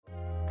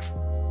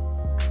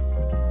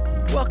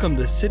Welcome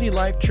to City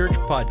Life Church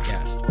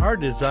Podcast. Our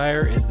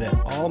desire is that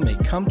all may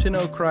come to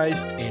know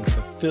Christ and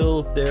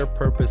fulfill their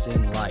purpose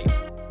in life.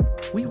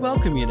 We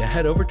welcome you to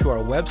head over to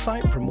our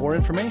website for more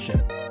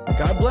information.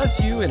 God bless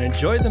you and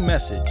enjoy the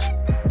message.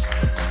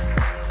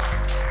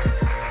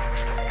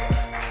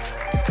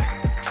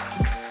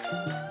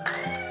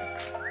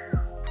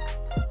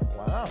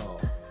 Wow.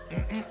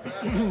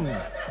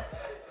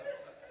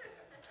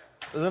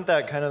 Isn't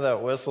that kind of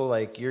that whistle,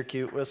 like your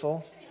cute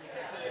whistle?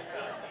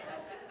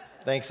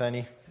 Thanks,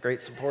 honey.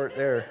 Great support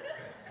there.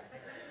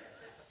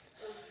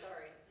 Oh,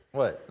 sorry.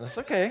 What? That's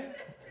okay.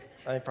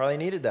 I probably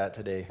needed that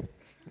today.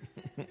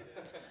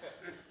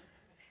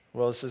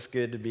 Well, it's just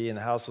good to be in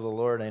the house of the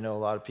Lord. I know a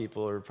lot of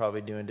people are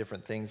probably doing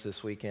different things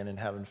this weekend and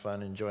having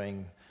fun,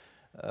 enjoying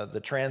the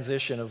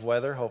transition of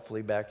weather,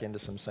 hopefully back into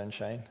some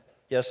sunshine.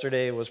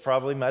 Yesterday was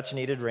probably much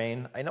needed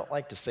rain. I don't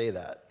like to say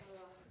that,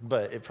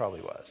 but it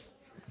probably was.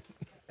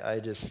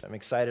 I'm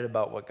excited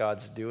about what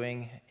God's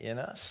doing in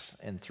us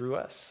and through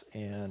us.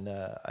 And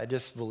I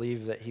just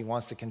believe that he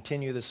wants to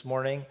continue this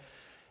morning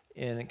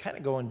and kind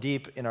of going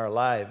deep in our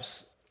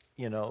lives.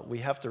 You know, we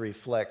have to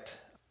reflect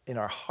in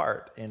our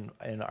heart and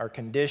our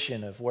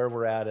condition of where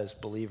we're at as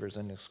believers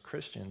and as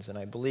Christians. And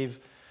I believe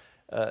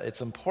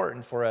it's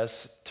important for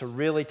us to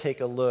really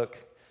take a look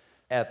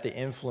at the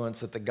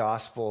influence that the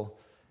gospel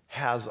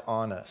has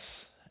on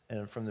us.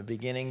 And from the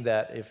beginning,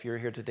 that if you're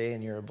here today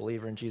and you're a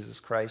believer in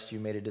Jesus Christ, you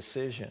made a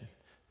decision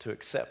to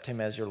accept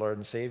him as your Lord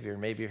and Savior.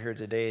 Maybe you're here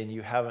today and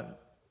you haven't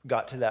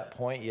got to that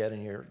point yet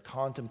and you're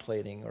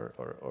contemplating or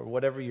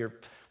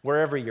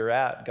wherever you're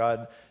at.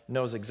 God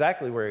knows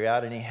exactly where you're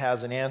at and he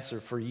has an answer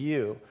for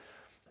you.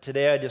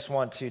 Today, I just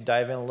want to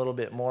dive in a little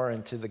bit more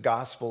into the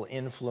gospel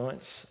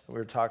influence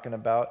we're talking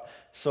about.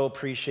 So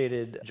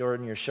appreciated,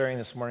 Jordan, you're sharing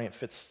this morning. It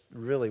fits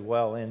really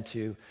well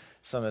into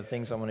some of the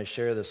things I want to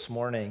share this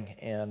morning,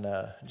 and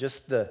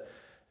just the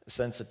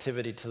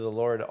sensitivity to the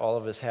Lord all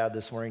of us had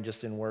this morning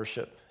just in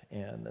worship,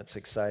 and that's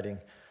exciting.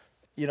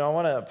 You know, I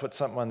want to put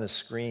something on the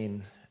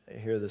screen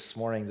here this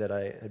morning that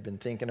I had been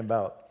thinking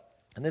about,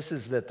 and this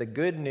is that the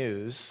good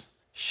news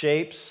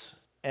shapes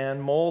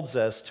and molds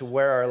us to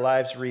where our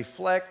lives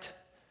reflect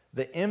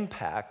the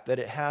impact that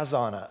it has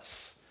on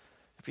us.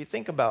 If you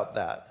think about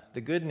that, the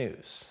good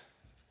news,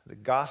 the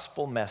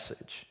gospel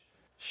message,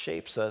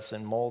 shapes us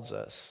and molds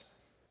us.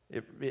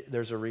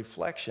 There's a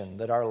reflection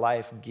that our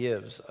life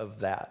gives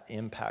of that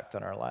impact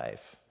on our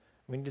life.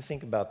 We need to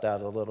think about that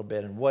a little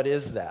bit. And what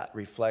is that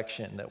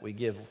reflection that we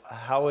give?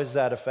 How is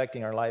that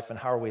affecting our life, and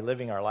how are we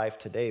living our life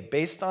today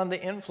based on the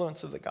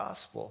influence of the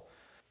gospel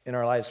in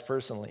our lives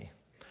personally?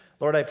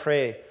 Lord, I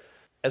pray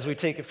as we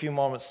take a few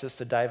moments just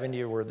to dive into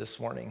your word this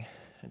morning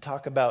and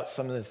talk about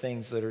some of the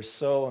things that are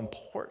so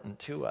important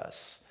to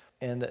us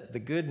and the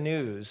good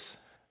news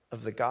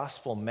of the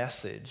gospel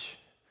message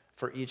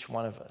for each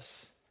one of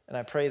us. And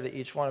I pray that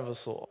each one of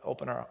us will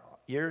open our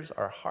ears,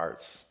 our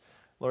hearts,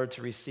 Lord,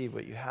 to receive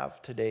what you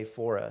have today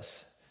for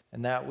us,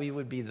 and that we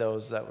would be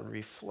those that would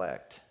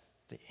reflect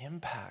the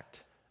impact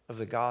of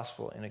the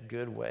gospel in a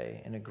good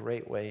way, in a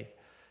great way,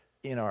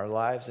 in our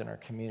lives, in our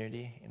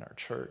community, in our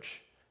church.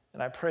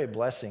 And I pray a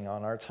blessing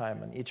on our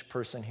time and each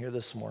person here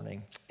this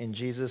morning. In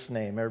Jesus'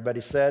 name,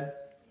 everybody said,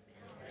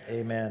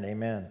 amen,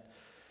 amen.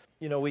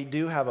 You know, we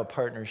do have a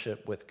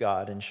partnership with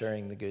God in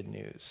sharing the good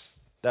news.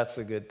 That's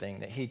a good thing,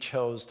 that he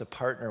chose to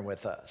partner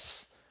with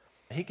us.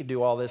 He could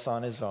do all this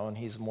on his own.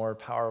 He's more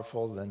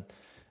powerful than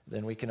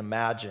we can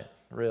imagine,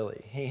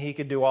 really. He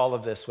could do all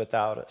of this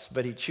without us,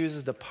 but he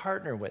chooses to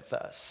partner with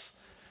us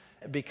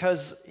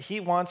because he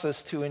wants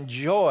us to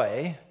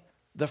enjoy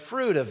the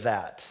fruit of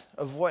that,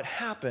 of what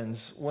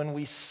happens when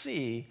we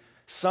see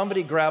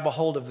somebody grab a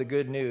hold of the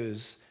good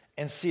news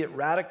and see it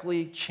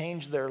radically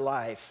change their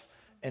life,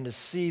 and to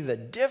see the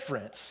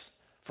difference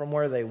from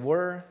where they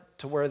were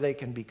to where they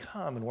can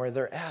become and where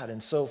they're at.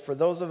 And so for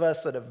those of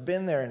us that have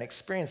been there and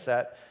experienced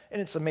that, and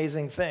it's an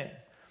amazing thing,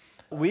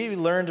 we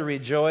learn to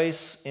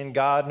rejoice in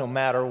God no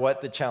matter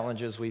what the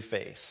challenges we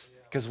face.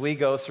 Because we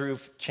go through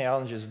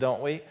challenges,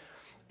 don't we?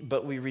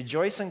 But we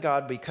rejoice in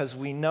God because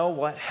we know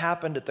what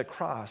happened at the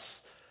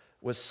cross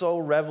was so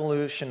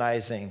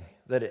revolutionizing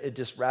that it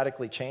just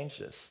radically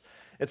changed us.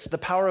 It's the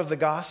power of the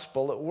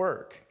gospel at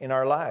work in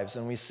our lives,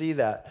 and we see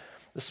that.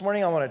 This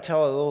morning I want to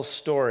tell a little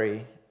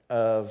story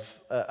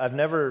I've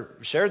never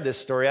shared this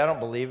story, I don't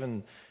believe,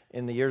 in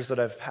the years that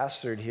I've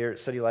pastored here at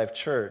City Life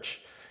Church.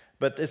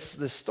 But it's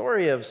the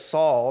story of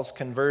Saul's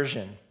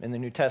conversion in the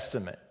New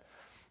Testament.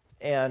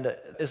 And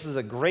this is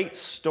a great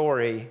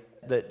story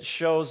that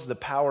shows the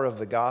power of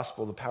the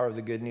gospel, the power of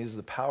the good news,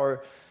 the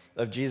power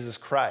of Jesus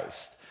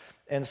Christ.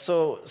 And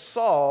so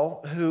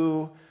Saul,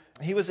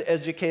 he was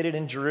educated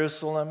in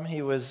Jerusalem.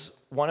 He was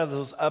one of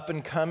those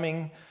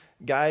up-and-coming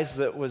guys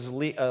that was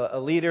a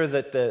leader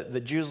that the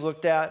Jews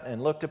looked at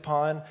and looked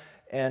upon,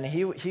 and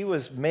he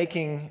was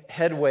making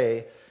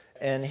headway,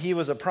 and he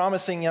was a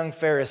promising young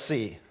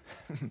Pharisee,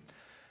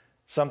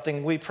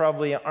 something we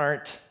probably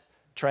aren't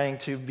trying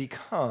to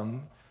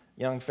become,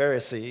 young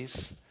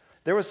Pharisees.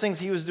 There was things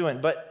he was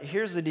doing, but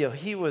here's the deal.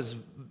 He was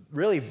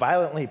really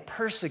violently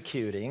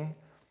persecuting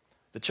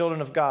the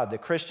children of God, the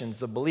Christians,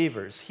 the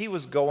believers. He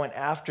was going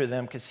after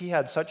them because he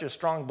had such a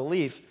strong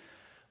belief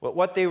that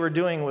what they were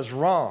doing was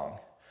wrong.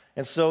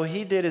 And so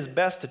he did his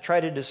best to try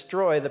to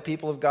destroy the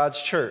people of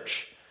God's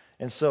church.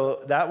 And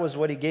so that was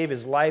what he gave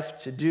his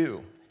life to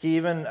do. He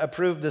even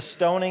approved the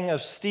stoning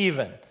of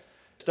Stephen,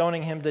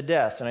 stoning him to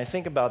death. And I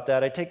think about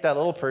that. I take that a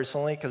little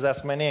personally because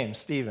that's my name,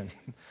 Stephen.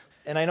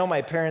 And I know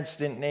my parents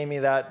didn't name me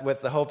that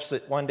with the hopes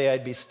that one day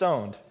I'd be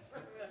stoned.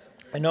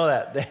 I know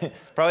that.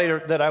 Probably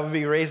that I would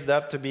be raised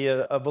up to be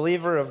a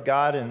believer of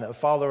God and a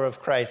follower of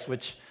Christ,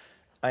 which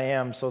I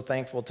am so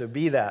thankful to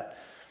be that.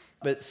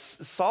 But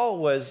Saul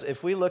was,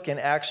 if we look in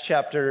Acts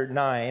chapter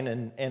 9,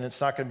 and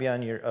it's not going to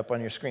be up on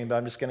your screen, but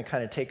I'm just going to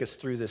kind of take us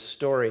through this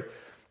story.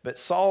 But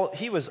Saul,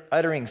 he was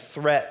uttering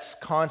threats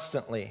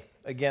constantly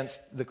against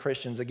the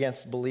Christians,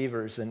 against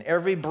believers. And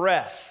every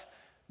breath,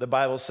 the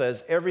Bible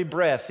says, every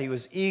breath, he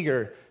was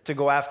eager to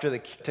go after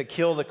to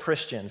kill the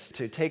Christians,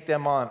 to take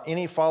them on,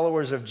 any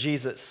followers of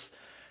Jesus.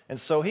 And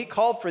so he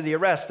called for the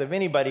arrest of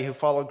anybody who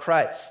followed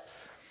Christ.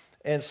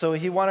 And so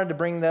he wanted to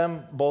bring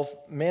them, both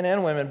men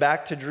and women,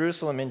 back to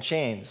Jerusalem in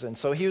chains. And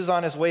so he was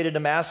on his way to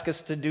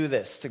Damascus to do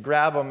this, to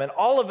grab them. And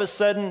all of a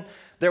sudden,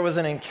 there was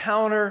an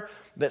encounter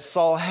that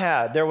Saul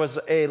had. There was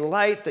a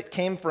light that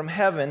came from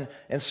heaven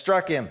and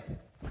struck him.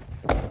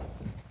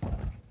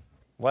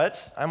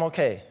 What? I'm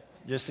okay,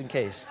 just in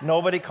case.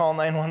 Nobody call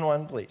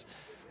 911, please.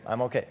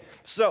 I'm okay.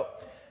 So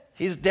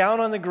he's down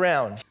on the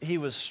ground. He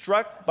was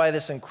struck by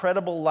this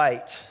incredible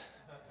light,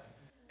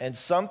 and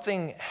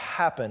something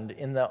happened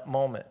in that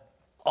moment.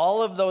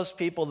 All of those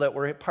people that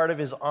were part of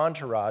his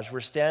entourage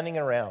were standing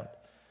around.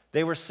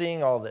 They were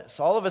seeing all this.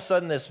 All of a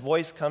sudden, this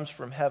voice comes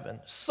from heaven.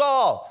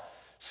 Saul,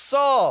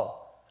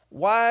 Saul,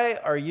 why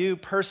are you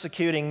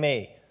persecuting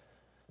me?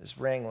 This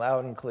rang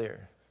loud and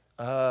clear.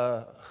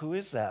 Who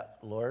is that,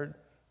 Lord?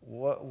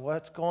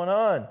 What's going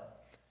on?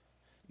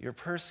 You're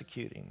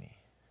persecuting me.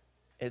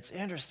 It's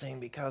interesting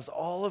because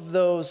all of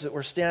those that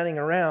were standing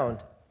around,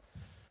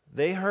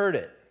 they heard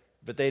it,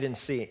 but they didn't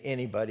see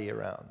anybody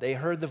around. They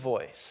heard the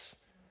voice.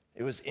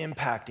 It was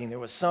impacting. There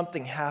was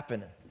something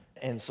happening.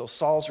 And so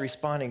Saul's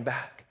responding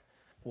back.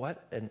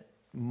 What a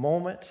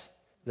moment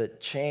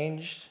that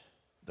changed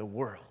the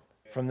world.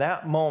 From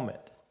that moment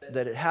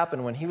that it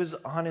happened when he was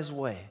on his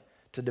way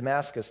to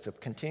Damascus to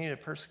continue to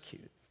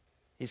persecute,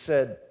 he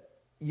said,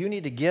 you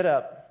need to get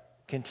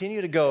up,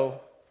 continue to go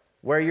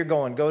where you're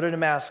going. Go to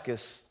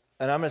Damascus,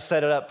 and I'm going to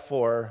set it up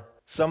for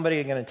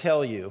somebody going to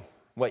tell you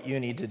what you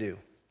need to do.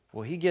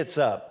 Well, he gets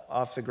up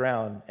off the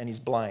ground, and he's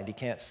blind. He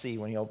can't see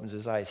when he opens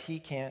his eyes. He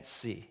can't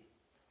see.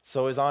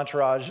 So his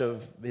entourage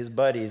of his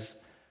buddies,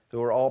 who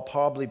were all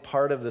probably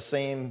part of the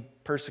same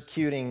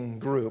persecuting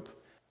group,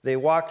 they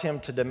walked him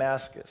to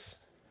Damascus.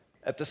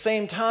 At the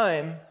same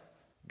time,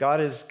 God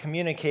is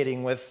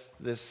communicating with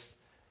this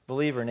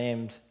believer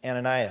named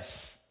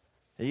Ananias.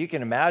 You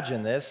can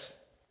imagine this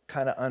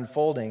kind of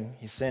unfolding.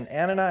 He's saying,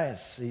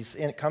 Ananias,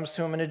 it comes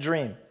to him in a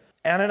dream.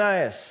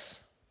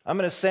 Ananias, I'm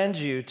going to send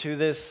you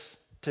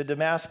to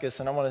Damascus,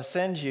 and I'm going to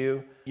send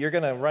you, you're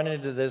going to run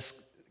into this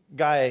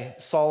guy,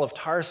 Saul of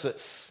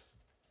Tarsus,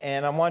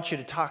 and I want you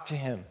to talk to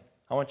him.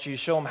 I want you to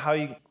show him how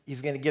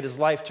he's going to get his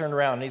life turned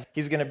around.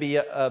 He's going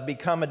to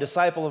become a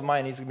disciple of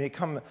mine. He's going to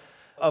become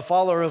a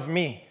follower of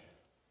me.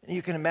 And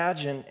you can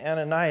imagine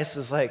Ananias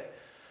is like,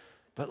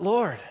 but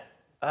Lord,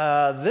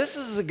 this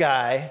is a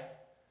guy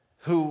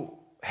who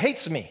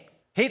hates me,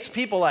 hates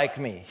people like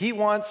me. He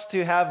wants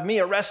to have me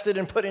arrested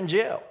and put in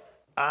jail.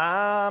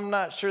 I'm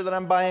not sure that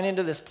I'm buying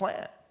into this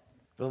plan.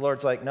 The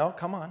Lord's like, no,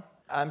 come on.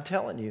 I'm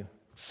telling you.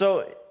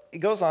 So it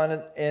goes on,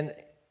 and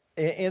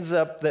it ends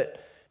up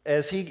that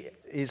as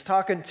he's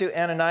talking to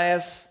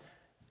Ananias,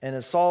 and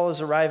as Saul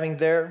is arriving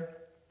there,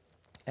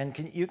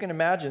 and you can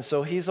imagine,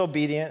 so he's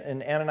obedient,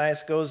 and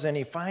Ananias goes in,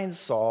 he finds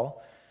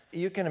Saul.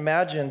 You can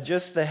imagine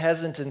just the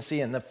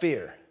hesitancy and the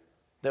fear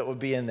that would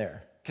be in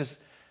there. Because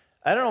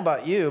I don't know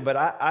about you, but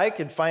I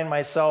could find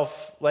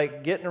myself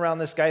like getting around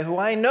this guy who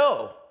I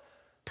know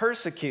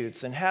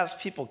persecutes and has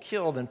people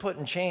killed and put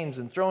in chains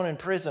and thrown in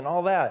prison,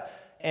 all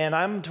that. And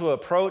I'm to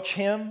approach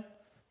him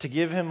to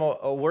give him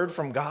a word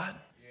from God.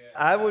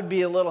 I would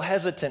be a little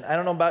hesitant. I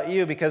don't know about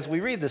you, because we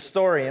read the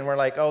story and we're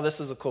like, oh, this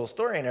is a cool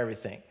story and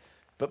everything.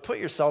 But put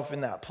yourself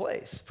in that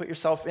place. Put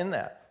yourself in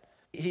that.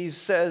 He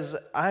says,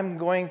 I'm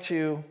going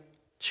to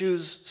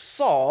choose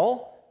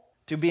Saul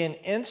to be an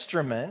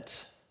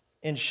instrument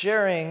in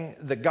sharing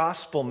the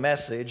gospel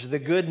message, the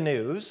good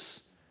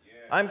news.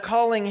 I'm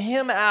calling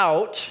him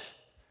out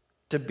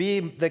to be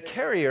the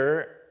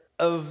carrier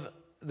of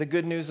the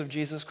good news of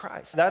Jesus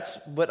Christ. That's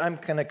what I'm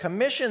going to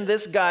commission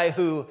this guy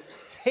who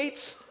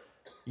hates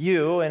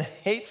you and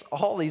hates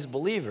all these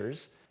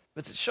believers,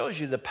 but it shows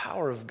you the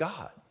power of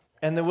God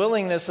and the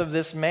willingness of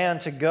this man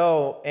to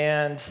go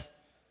and,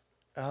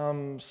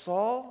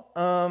 Saul,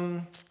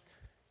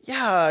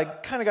 I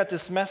kind of got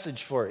this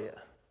message for you.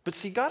 But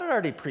see, God had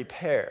already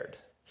prepared.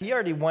 He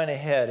already went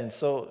ahead, and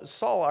so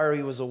Saul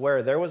already was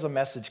aware there was a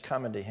message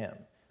coming to him.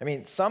 I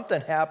mean,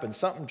 something happened.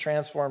 Something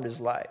transformed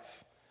his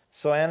life.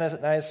 So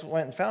Ananias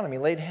went and found him. He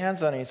laid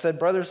hands on him. He said,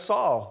 Brother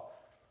Saul,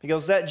 He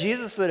goes, that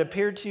Jesus that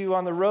appeared to you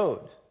on the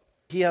road,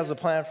 he has a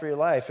plan for your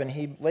life. And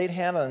he laid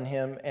hand on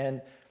him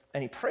and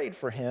he prayed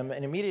for him,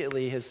 and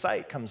immediately his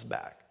sight comes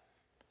back.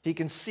 He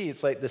can see.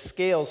 It's like the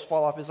scales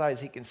fall off his eyes.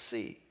 He can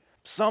see.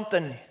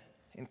 Something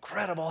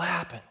incredible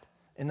happened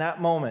in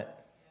that moment.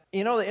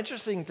 You know, the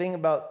interesting thing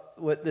about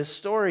what this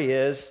story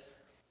is,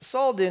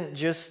 Saul didn't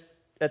just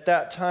at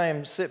that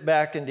time sit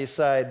back and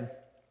decide,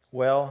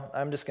 well,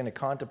 I'm just going to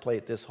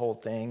contemplate this whole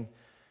thing.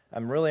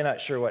 I'm really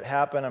not sure what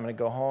happened. I'm going to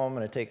go home. I'm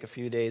going to take a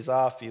few days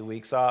off, a few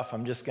weeks off.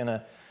 I'm just going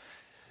to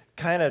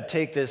kind of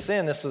take this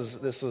in. This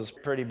was a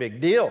pretty big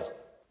deal.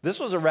 This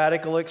was a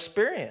radical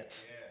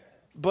experience.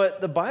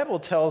 But the Bible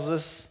tells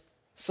us,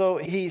 so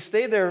he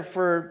stayed there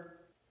for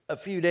a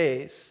few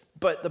days,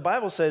 but the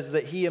Bible says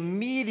that he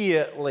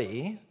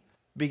immediately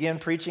began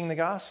preaching the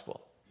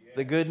gospel,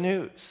 the good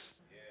news.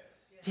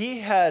 He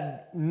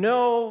had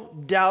no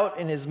doubt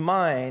in his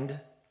mind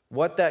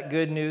what that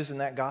good news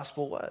and that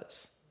gospel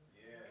was.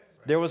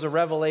 There was a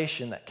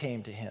revelation that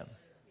came to him,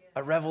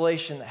 a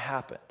revelation that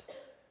happened,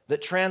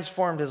 that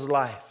transformed his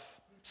life.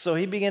 So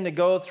he began to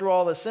go through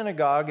all the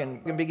synagogue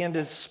and began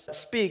to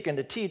speak and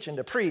to teach and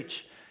to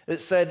preach. It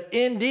said,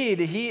 indeed,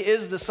 he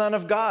is the Son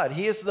of God.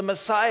 He is the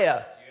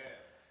Messiah.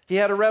 He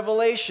had a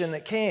revelation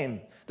that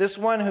came. This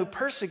one who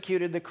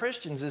persecuted the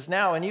Christians is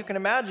now, and you can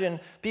imagine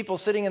people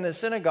sitting in the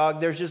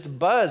synagogue, there's just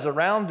buzz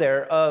around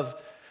there of,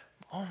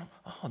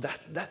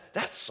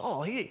 that's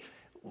Saul.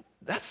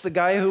 That's the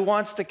guy who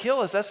wants to kill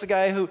us. That's the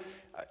guy who,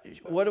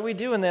 what do we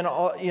do? And then,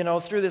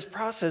 through this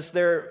process,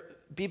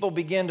 people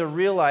begin to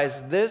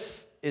realize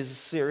this is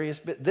serious.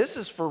 This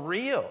is for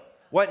real.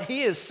 What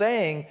he is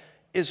saying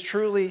is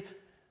truly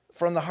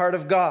from the heart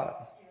of God.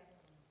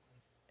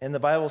 And the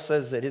Bible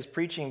says that his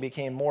preaching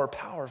became more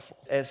powerful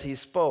as he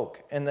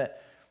spoke, and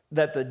that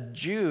the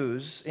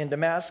Jews in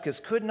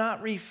Damascus could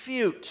not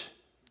refute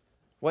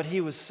what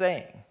he was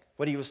saying,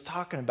 what he was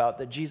talking about,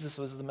 that Jesus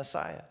was the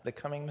Messiah, the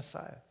coming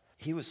Messiah.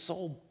 He was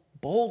so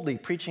boldly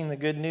preaching the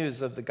good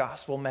news of the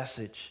gospel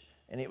message.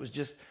 And it was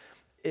just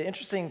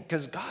interesting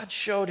because God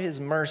showed his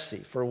mercy,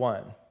 for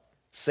one,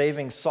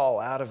 saving Saul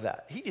out of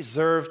that. He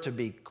deserved to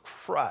be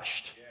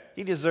crushed.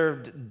 He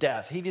deserved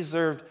death. He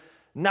deserved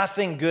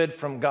nothing good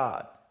from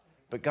God.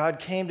 But God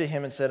came to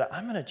him and said,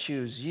 I'm going to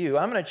choose you.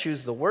 I'm going to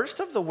choose the worst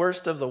of the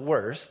worst of the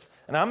worst,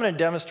 and I'm going to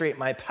demonstrate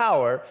my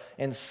power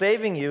in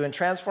saving you and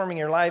transforming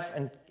your life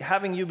and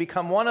having you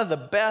become one of the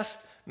best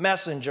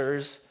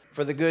messengers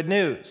for the good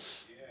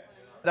news.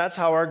 That's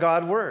how our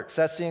God works.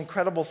 That's the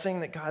incredible thing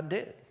that God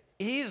did.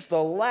 He's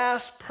the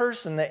last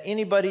person that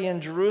anybody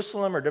in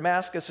Jerusalem or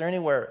Damascus or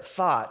anywhere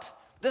thought,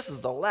 this is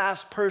the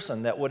last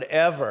person that would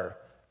ever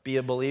be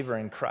a believer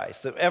in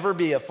Christ, that would ever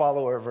be a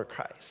follower of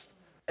Christ.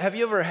 Have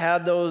you ever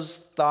had those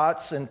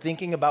thoughts and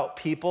thinking about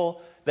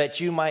people that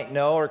you might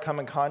know or come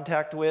in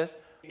contact with,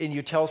 and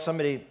you tell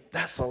somebody,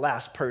 that's the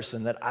last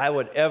person that I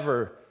would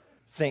ever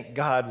think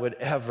God would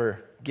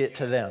ever get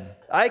to them.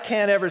 I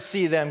can't ever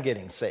see them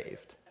getting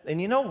saved.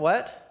 And you know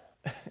what?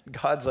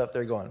 God's up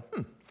there going,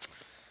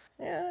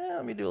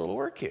 let me do a little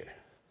work here.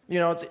 You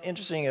know, it's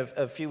interesting.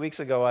 A few weeks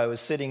ago, I was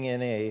sitting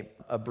in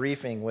a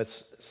briefing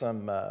with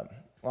some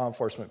law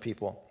enforcement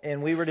people,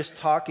 and we were just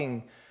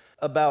talking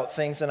about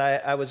things, and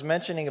I was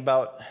mentioning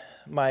about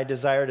my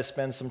desire to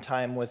spend some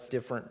time with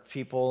different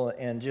people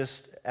and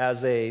just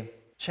as a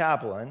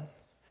chaplain,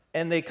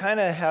 and they kind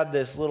of had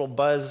this little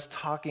buzz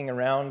talking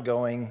around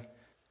going,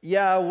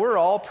 yeah, we're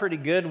all pretty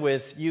good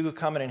with you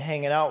coming and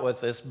hanging out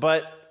with us,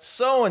 but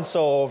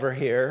so-and-so over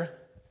here,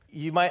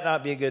 you might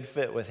not be a good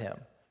fit with him.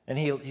 And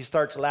he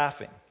starts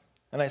laughing.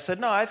 And I said,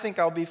 no, I think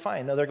I'll be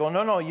fine. No, they're going,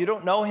 no, you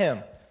don't know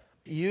him.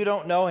 You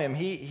don't know him.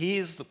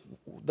 He's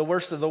the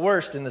worst of the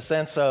worst in the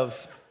sense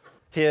of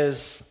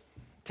his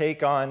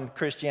take on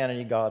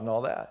Christianity, God, and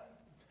all that.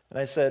 And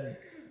I said,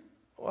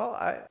 well,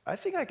 I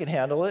think I can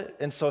handle it.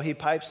 And so he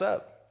pipes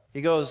up.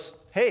 He goes,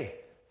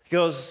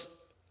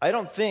 I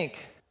don't think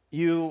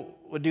you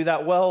would do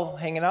that well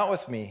hanging out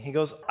with me. He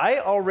goes, I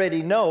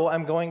already know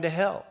I'm going to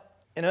hell.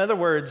 In other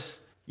words,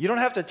 you don't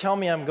have to tell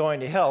me I'm going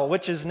to hell,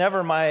 which is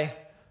never my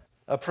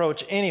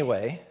approach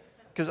anyway,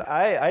 because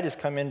I just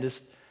come in,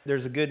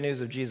 there's the good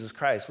news of Jesus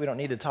Christ. We don't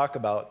need to talk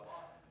about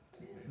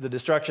the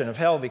destruction of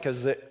hell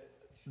because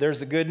there's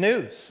the good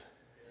news.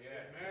 Yeah.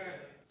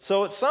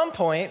 So at some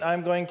point,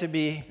 I'm going to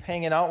be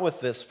hanging out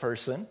with this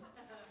person.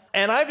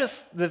 And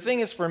the thing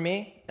is for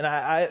me,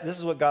 and this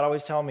is what God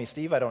always tells me,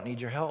 Steve, I don't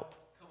need your help.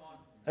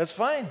 That's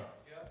fine.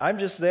 I'm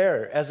just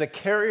there as a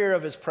carrier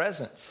of his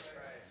presence.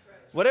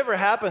 Whatever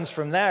happens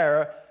from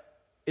there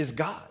is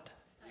God.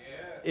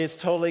 It's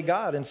totally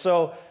God. And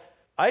so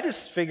I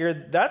just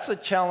figured that's a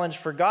challenge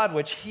for God,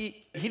 which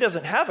he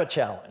doesn't have a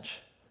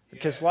challenge.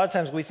 Because a lot of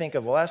times we think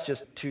of, well, that's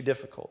just too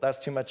difficult. That's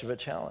too much of a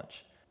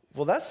challenge.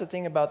 Well, that's the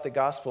thing about the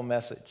gospel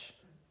message.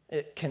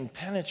 It can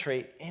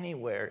penetrate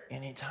anywhere,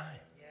 anytime.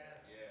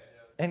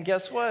 And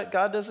guess what?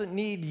 God doesn't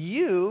need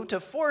you to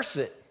force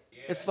it.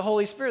 It's the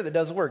Holy Spirit that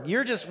does the work.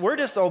 We're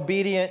just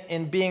obedient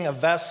in being a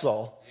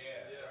vessel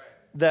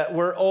that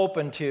we're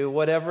open to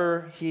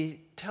whatever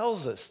he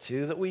tells us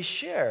to, that we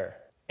share.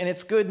 And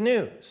it's good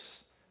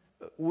news.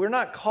 We're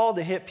not called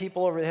to hit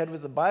people over the head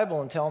with the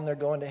Bible and tell them they're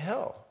going to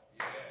hell.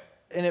 Yes.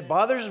 And it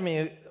bothers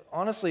me,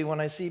 honestly, when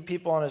I see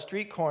people on a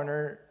street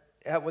corner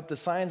with the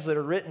signs that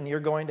are written, "You're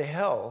going to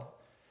hell,"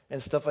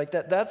 and stuff like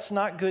that. That's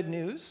not good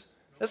news.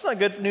 That's not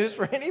good news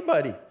for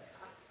anybody.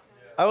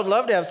 I would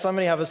love to have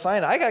somebody have a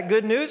sign, "I got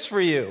good news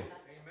for you."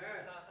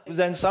 Amen.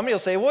 Then somebody will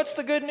say, "What's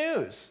the good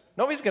news?"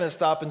 Nobody's going to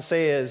stop and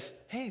say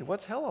 "Hey,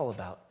 what's hell all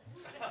about?"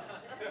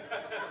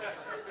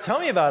 Tell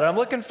me about it. I'm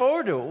looking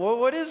forward to it. Well,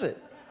 what is it?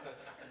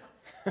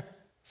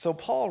 So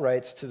Paul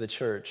writes to the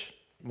church,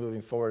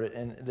 moving forward,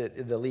 and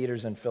the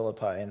leaders in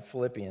Philippi, in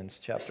Philippians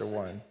chapter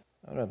 1.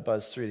 I'm going to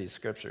buzz through these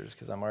scriptures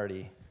because I'm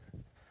already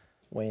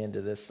way into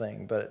this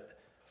thing. But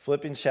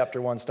Philippians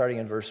chapter 1, starting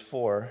in verse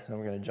 4, and then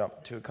we're going to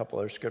jump to a couple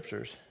other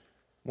scriptures.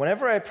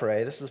 "Whenever I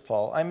pray," this is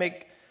Paul, "I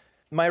make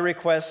my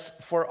requests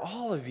for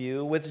all of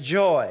you with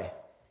joy."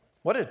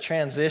 What a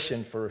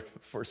transition for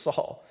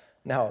Saul.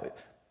 Now,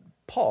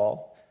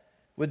 Paul,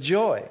 "with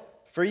joy.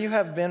 For you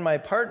have been my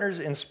partners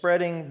in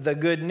spreading the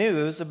good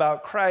news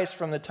about Christ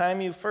from the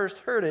time you first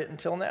heard it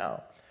until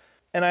now.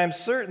 And I am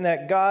certain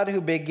that God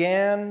who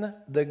began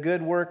the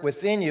good work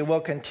within you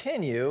will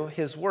continue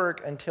his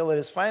work until it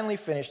is finally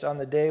finished on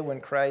the day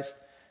when Christ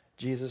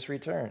Jesus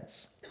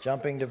returns."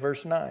 Jumping to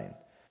verse 9.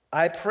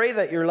 "I pray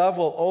that your love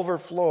will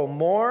overflow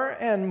more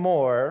and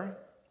more,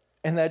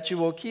 and that you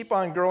will keep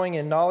on growing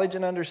in knowledge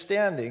and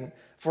understanding,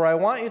 for I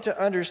want you to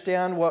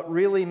understand what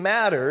really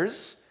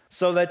matters,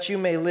 so that you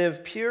may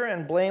live pure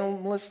and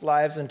blameless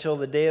lives until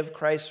the day of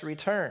Christ's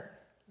return."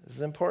 This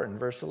is important.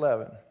 Verse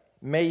 11.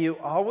 "May you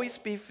always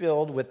be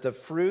filled with the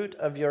fruit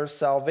of your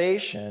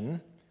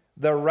salvation,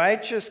 the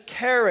righteous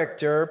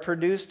character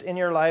produced in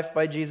your life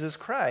by Jesus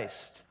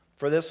Christ,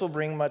 for this will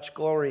bring much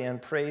glory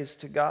and praise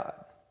to God."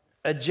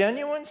 A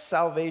genuine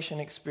salvation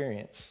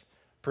experience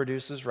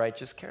produces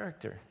righteous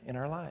character in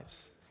our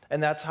lives.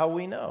 And that's how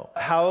we know.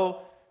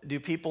 How do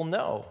people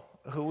know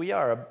who we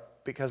are?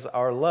 Because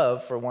our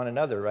love for one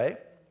another, right?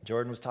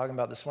 Jordan was talking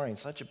about this morning.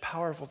 Such a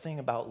powerful thing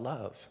about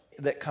love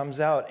that comes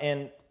out.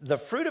 And the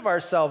fruit of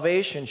our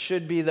salvation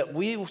should be that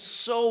we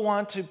so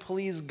want to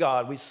please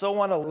God. We so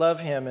want to love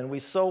him, and we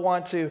so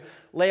want to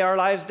lay our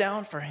lives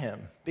down for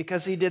him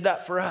because he did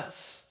that for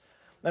us.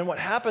 And what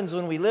happens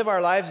when we live our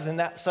lives in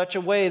such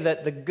a way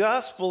that the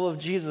gospel of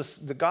Jesus,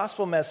 the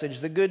gospel message,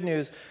 the good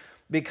news,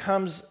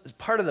 becomes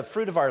part of the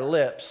fruit of our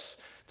lips,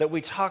 that we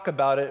talk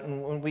about it,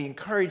 and when we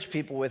encourage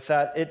people with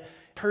that, it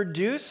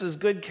produces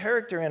good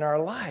character in our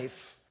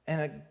life, and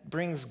it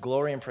brings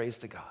glory and praise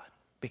to God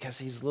because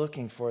he's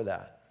looking for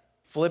that.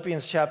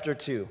 Philippians chapter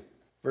 2,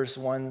 verse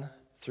 1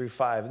 through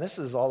 5. And this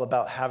is all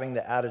about having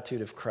the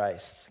attitude of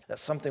Christ.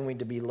 That's something we need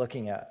to be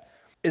looking at.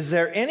 "Is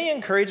there any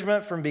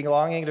encouragement from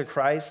belonging to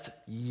Christ?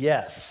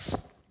 Yes.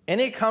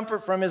 Any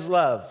comfort from his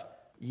love?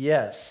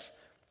 Yes.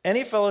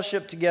 Any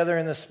fellowship together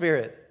in the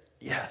Spirit?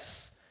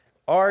 Yes.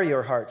 Are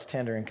your hearts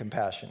tender and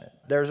compassionate?"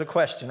 There's a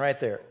question right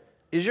there.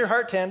 Is your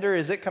heart tender?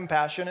 Is it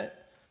compassionate?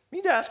 You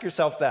need to ask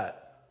yourself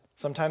that.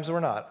 Sometimes we're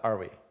not, are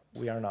we?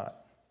 We are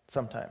not.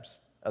 Sometimes.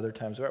 Other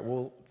times we are.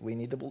 Well, we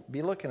need to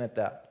be looking at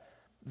that.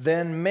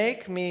 "Then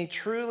make me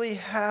truly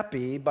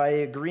happy by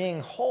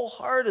agreeing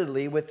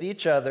wholeheartedly with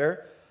each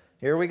other."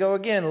 Here we go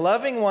again.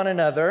 "Loving one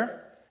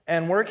another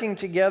and working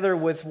together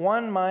with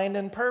one mind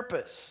and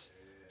purpose."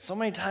 So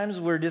many times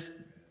we're just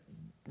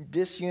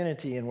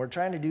disunity, and we're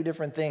trying to do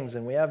different things,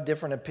 and we have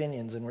different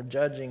opinions, and we're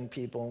judging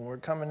people, and we're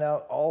coming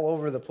out all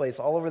over the place,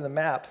 all over the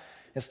map,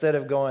 instead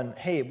of going,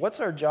 "Hey, what's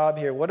our job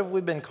here? What have we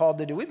been called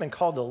to do?" We've been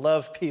called to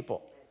love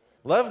people.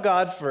 Love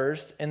God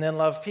first, and then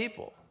love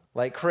people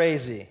like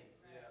crazy.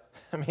 Yeah.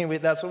 I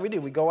mean, that's what we do.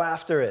 We go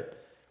after it.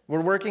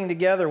 We're working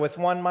together with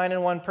one mind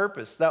and one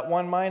purpose. That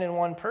one mind and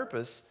one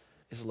purpose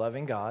is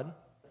loving God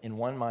in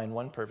one mind,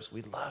 one purpose.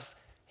 We love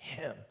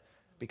him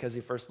because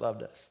he first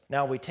loved us.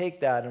 Now we take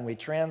that and we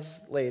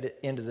translate it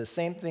into the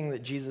same thing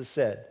that Jesus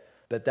said,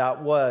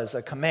 that was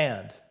a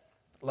command.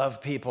 Love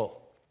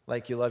people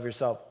like you love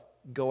yourself.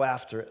 Go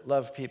after it.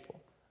 Love people.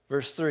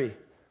 Verse 3,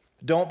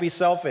 "Don't be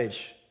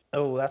selfish."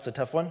 Oh, that's a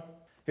tough one.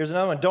 Here's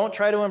another one. "Don't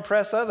try to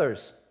impress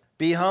others.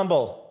 Be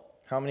humble."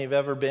 How many have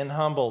ever been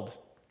humbled?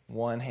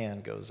 One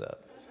hand goes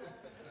up.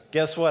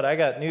 Guess what? I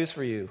got news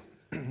for you.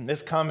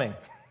 It's coming.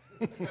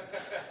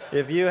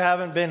 If you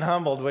haven't been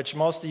humbled, which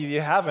most of you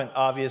haven't,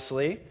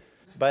 obviously,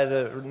 by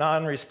the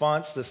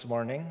non-response this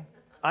morning.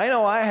 I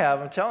know I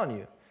have, I'm telling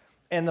you.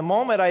 And the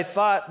moment I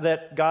thought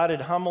that God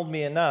had humbled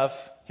me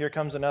enough, here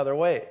comes another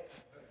wave.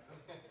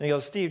 And he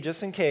goes, "Steve,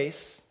 just in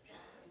case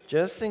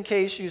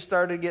you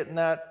started getting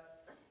that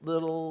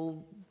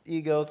little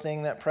ego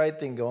thing, that pride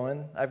thing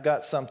going, I've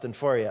got something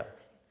for you.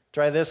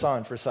 Try this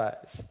on for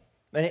size."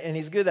 And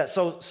he's good at that.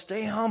 So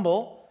stay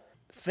humble,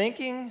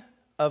 thinking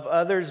of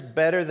others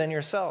better than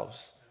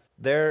yourselves.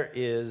 There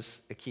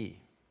is a key.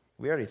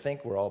 We already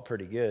think we're all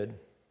pretty good,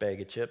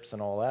 bag of chips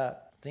and all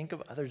that. Think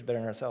of others better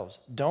than ourselves.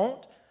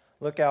 Don't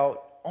look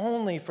out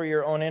only for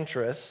your own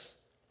interests,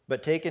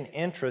 but take an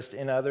interest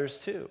in others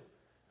too.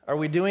 Are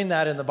we doing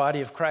that in the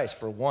body of Christ?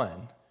 For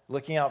one,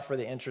 looking out for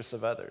the interests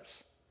of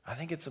others. I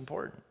think it's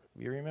important.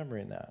 You're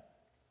remembering that.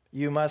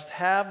 You must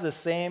have the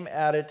same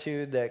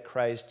attitude that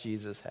Christ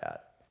Jesus had.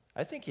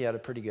 I think he had a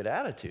pretty good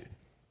attitude.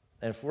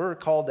 And if we're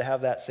called to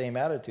have that same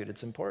attitude,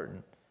 it's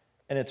important.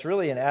 And it's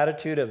really an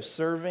attitude of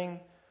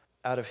serving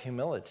out of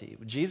humility.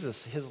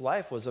 Jesus, his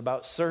life was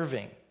about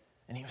serving.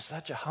 And he was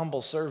such a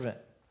humble servant.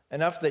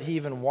 Enough that he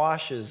even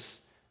washes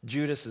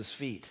Judas's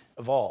feet,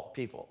 of all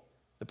people.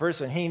 The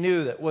person he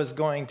knew that was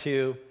going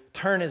to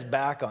turn his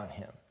back on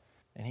him.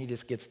 And he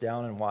just gets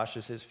down and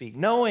washes his feet.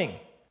 Knowing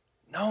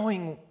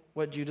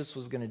what Judas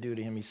was going to do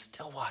to him, he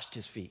still washed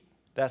his feet.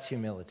 That's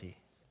humility.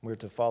 We're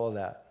to follow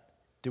that.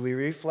 Do we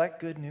reflect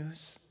good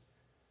news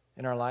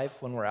in our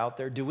life when we're out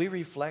there? Do we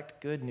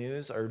reflect good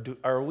news? Or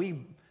are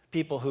we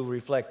people who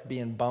reflect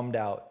being bummed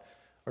out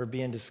or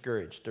being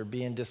discouraged or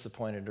being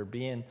disappointed or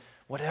being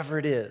whatever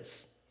it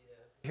is?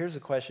 Here's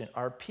a question.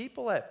 Are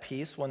people at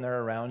peace when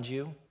they're around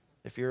you?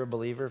 If you're a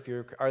believer,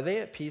 are they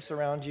at peace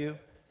around you?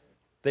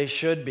 They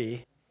should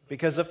be.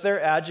 Because if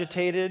they're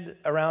agitated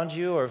around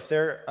you or if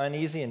they're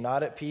uneasy and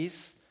not at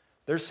peace,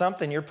 there's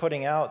something you're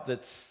putting out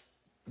that's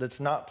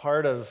not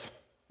part of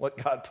what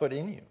God put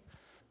in you.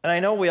 And I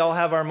know we all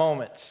have our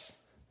moments.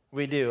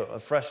 We do,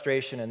 of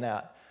frustration in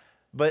that.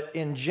 But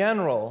in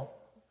general,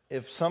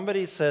 if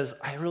somebody says,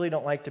 I really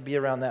don't like to be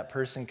around that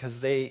person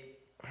because they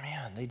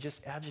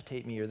just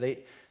agitate me or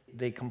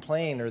they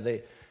complain or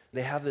they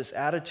have this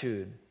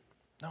attitude.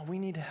 No, we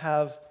need to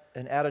have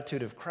an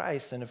attitude of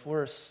Christ. And if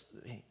we're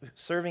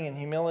serving in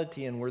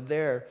humility and we're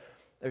there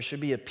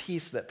should be a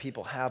peace that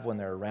people have when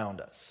they're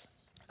around us.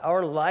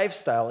 Our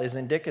lifestyle is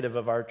indicative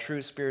of our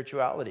true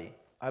spirituality.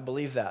 I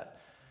believe that.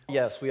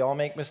 Yes, we all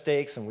make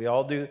mistakes and we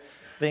all do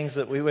things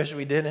that we wish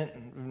we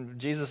didn't.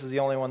 Jesus is the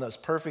only one that's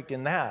perfect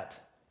in that.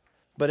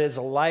 But it's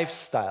a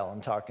lifestyle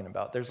I'm talking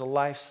about. There's a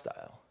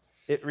lifestyle.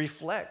 It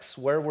reflects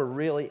where we're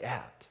really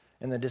at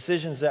and the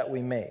decisions that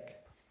we make.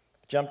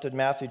 Jump to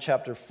Matthew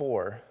chapter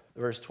 4,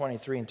 verse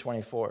 23 and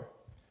 24.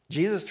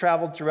 Jesus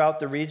traveled throughout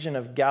the region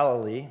of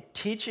Galilee,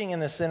 teaching in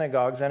the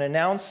synagogues and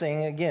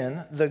announcing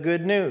again the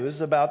good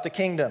news about the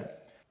kingdom.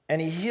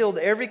 And he healed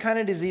every kind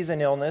of disease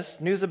and illness.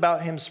 News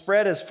about him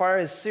spread as far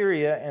as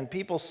Syria, and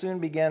people soon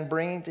began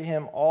bringing to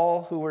him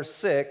all who were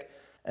sick,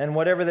 and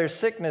whatever their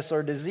sickness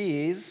or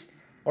disease,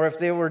 or if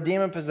they were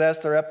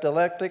demon-possessed or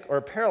epileptic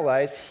or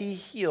paralyzed, he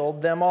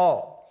healed them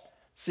all.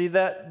 See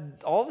that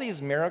all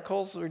these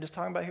miracles we're just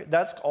talking about here,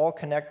 that's all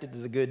connected to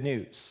the good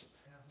news.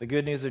 The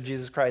good news of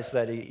Jesus Christ,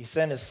 that he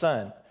sent his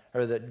son,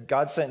 or that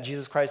God sent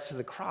Jesus Christ to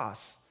the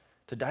cross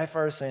to die for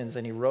our sins,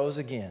 and he rose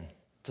again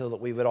so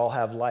that we would all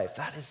have life.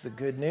 That is the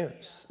good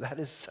news. That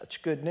is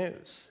such good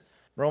news.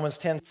 Romans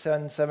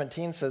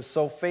 10:17 says,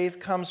 so faith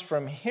comes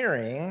from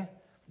hearing,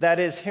 that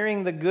is,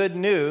 hearing the good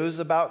news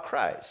about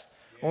Christ.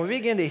 When we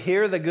begin to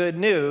hear the good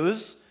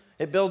news,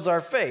 it builds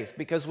our faith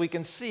because we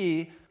can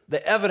see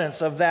the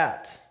evidence of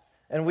that.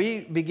 And we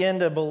begin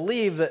to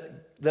believe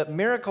that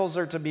miracles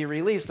are to be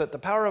released, that the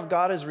power of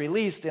God is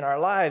released in our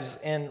lives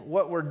and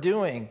what we're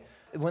doing.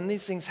 When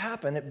these things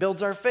happen, it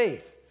builds our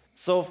faith.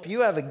 So if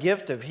you have a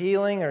gift of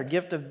healing or a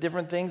gift of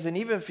different things, and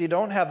even if you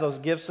don't have those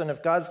gifts, and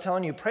if God's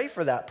telling you pray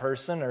for that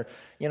person or,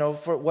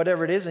 for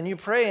whatever it is, and you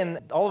pray and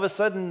all of a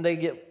sudden they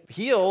get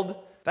healed,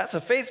 that's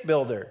a faith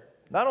builder.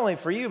 Not only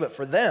for you, but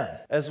for them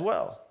as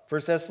well.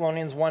 1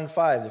 Thessalonians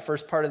 1:5, the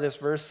first part of this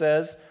verse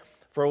says,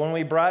 for when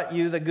we brought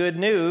you the good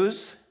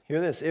news,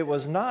 hear this, it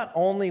was not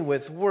only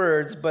with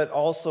words, but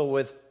also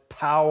with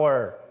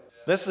power.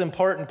 This is an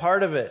important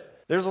part of it.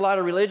 There's a lot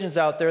of religions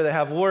out there that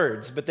have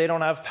words, but they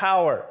don't have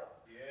power.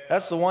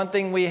 That's the one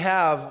thing we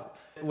have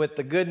with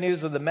the good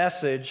news of the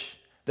message.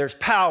 There's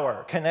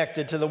power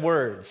connected to the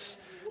words.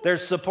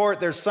 There's support.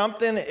 There's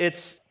something.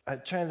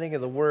 I'm trying to think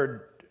of the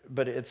word,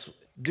 but it's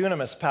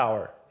dunamis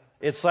power.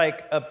 It's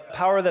like a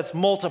power that's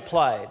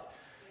multiplied.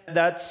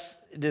 That's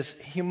this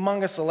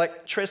humongous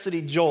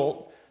electricity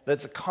jolt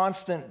that's a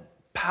constant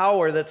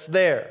power that's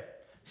there.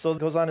 So it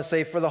goes on to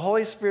say, for the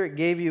Holy Spirit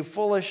gave you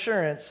full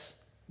assurance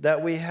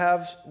that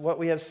what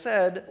we have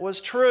said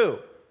was true.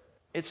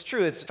 It's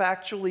true. It's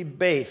factually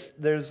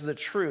based. There's the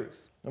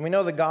truth. And we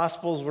know the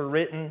Gospels were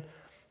written.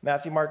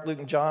 Matthew, Mark, Luke,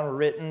 and John were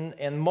written.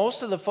 And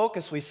most of the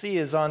focus we see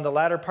is on the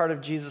latter part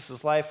of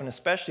Jesus' life, and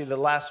especially the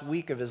last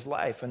week of his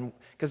life. And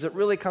because it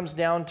really comes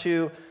down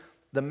to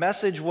the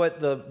message, what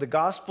the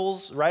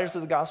Gospels, writers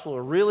of the Gospel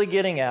are really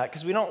getting at,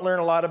 because we don't learn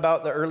a lot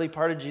about the early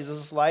part of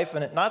Jesus' life.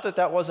 And not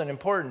that wasn't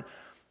important,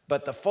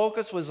 but the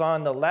focus was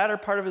on the latter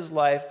part of his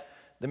life,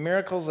 the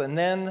miracles, and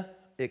then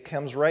it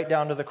comes right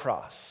down to the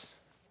cross.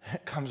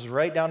 It comes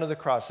right down to the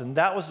cross. And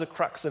that was the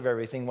crux of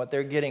everything, what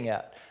they're getting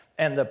at.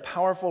 And the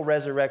powerful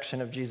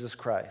resurrection of Jesus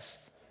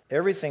Christ.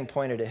 Everything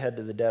pointed ahead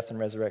to the death and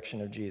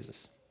resurrection of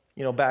Jesus.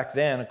 Back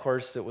then, of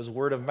course, it was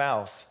word of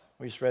mouth.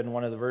 We just read in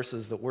one of the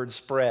verses that word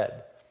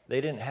spread.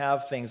 They didn't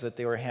have things that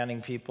they were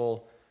handing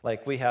people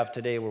like we have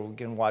today where we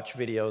can watch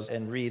videos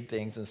and read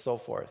things and so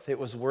forth. It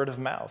was word of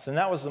mouth. And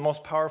that was the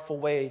most powerful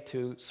way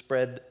to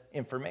spread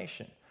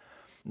information.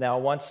 Now,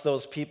 once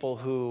those people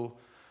who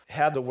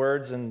had the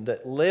words and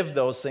that lived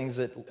those things,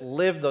 that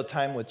lived the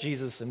time with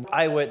Jesus and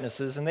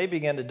eyewitnesses, and they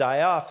began to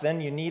die off,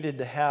 then you needed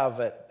to have,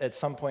 at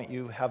some point,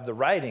 you have the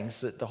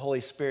writings that the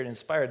Holy Spirit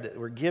inspired that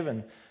were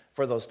given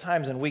for those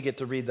times, and we get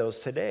to read those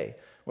today,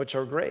 which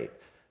are great.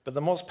 But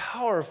the most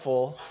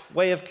powerful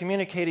way of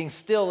communicating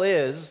still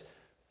is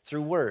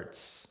through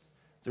words,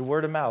 through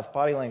word of mouth,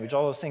 body language,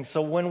 all those things.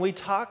 So when we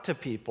talk to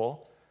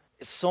people,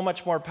 it's so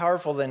much more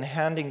powerful than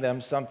handing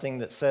them something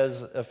that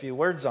says a few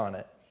words on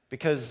it,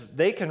 because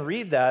they can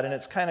read that and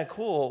it's kind of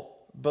cool.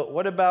 But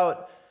what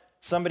about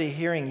somebody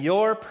hearing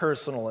your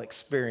personal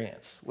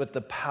experience with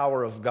the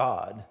power of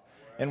God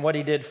and what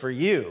he did for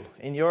you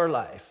in your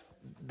life?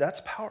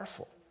 That's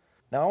powerful.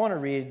 Now I want to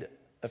read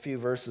a few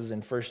verses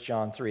in 1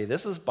 John 3.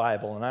 This is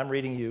Bible, and I'm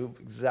reading you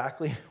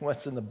exactly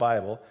what's in the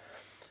Bible.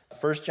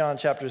 1 John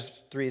chapter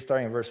 3,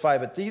 starting in verse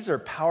 5. But these are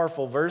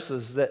powerful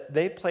verses that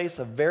they place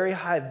a very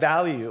high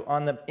value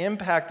on the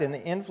impact and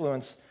the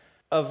influence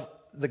of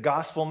the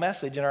gospel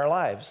message in our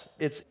lives.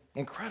 It's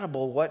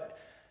incredible what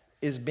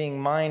is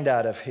being mined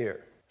out of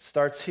here.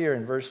 Starts here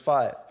in verse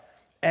 5.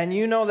 And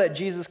you know that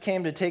Jesus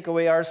came to take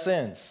away our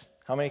sins.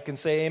 How many can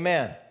say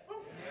amen?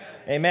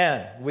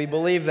 Amen. We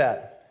believe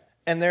that.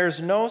 And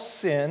there's no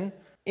sin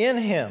in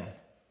him.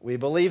 We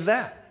believe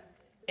that.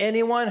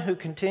 Anyone who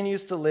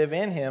continues to live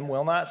in him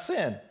will not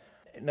sin.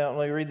 Now,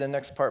 let me read the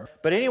next part.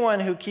 But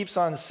anyone who keeps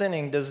on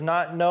sinning does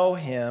not know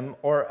him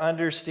or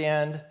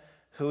understand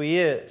who he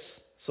is.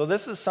 So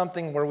this is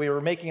something where we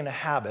were making a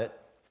habit.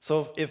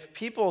 So if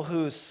people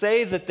who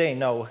say that they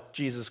know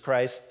Jesus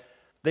Christ,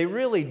 they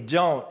really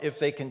don't if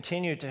they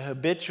continue to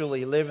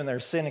habitually live in their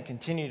sin and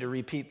continue to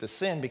repeat the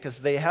sin, because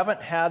they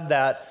haven't had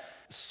that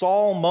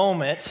Saul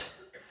moment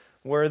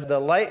where the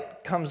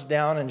light comes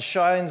down and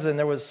shines, and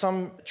there was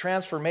some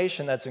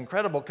transformation that's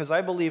incredible, because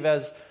I believe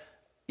as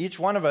each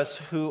one of us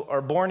who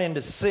are born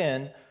into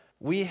sin,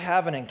 we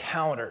have an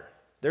encounter.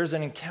 There's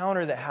an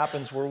encounter that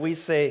happens where we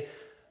say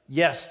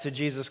yes to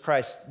Jesus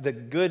Christ, the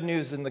good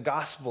news in the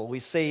gospel. We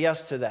say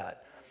yes to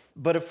that.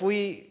 But if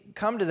we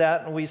come to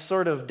that and we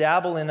sort of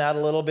dabble in that a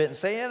little bit and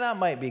say, yeah, that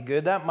might be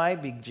good, that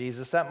might be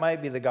Jesus, that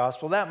might be the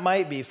gospel, that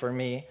might be for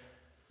me,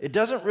 it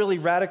doesn't really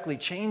radically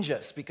change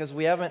us, because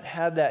we haven't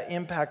had that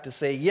impact to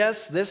say,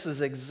 yes, this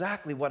is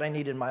exactly what I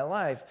need in my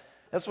life.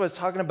 That's what it's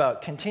talking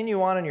about. Continue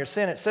on in your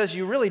sin. It says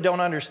you really don't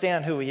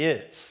understand who he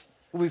is.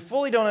 We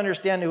fully don't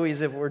understand who he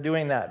is if we're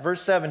doing that.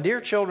 Verse 7, dear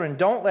children,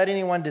 don't let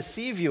anyone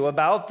deceive you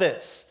about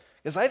this.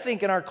 Because I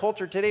think in our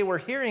culture today, we're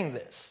hearing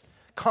this.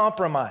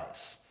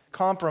 Compromise.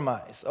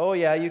 Oh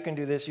yeah, you can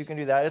do this, you can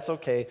do that. It's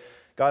okay.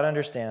 God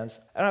understands.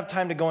 I don't have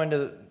time to go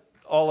into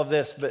all of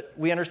this, but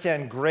we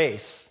understand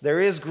grace. There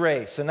is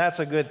grace, and that's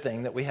a good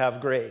thing that we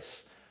have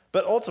grace.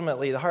 But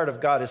ultimately, the heart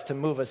of God is to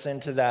move us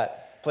into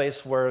that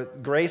place where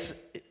grace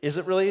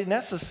isn't really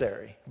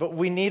necessary, but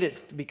we need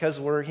it because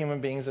we're human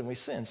beings and we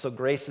sin. So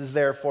grace is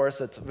there for us,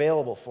 it's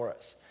available for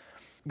us.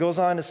 Goes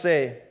on to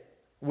say,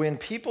 when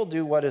people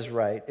do what is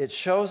right, it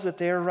shows that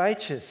they are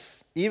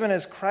righteous, even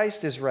as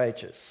Christ is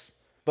righteous.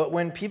 But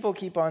when people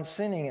keep on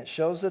sinning, it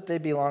shows that they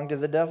belong to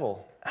the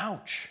devil.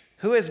 Ouch.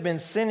 Who has been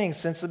sinning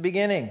since the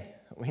beginning?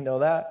 We know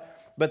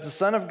that. But the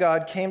Son of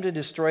God came to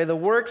destroy the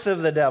works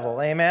of the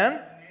devil. Amen?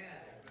 Amen?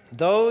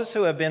 Those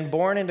who have been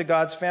born into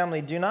God's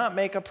family do not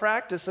make a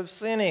practice of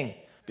sinning,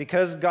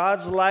 because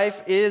God's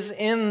life is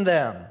in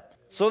them.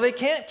 So they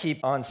can't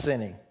keep on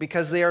sinning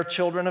because they are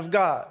children of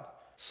God.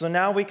 So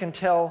now we can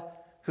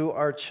tell who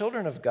are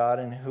children of God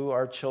and who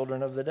are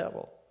children of the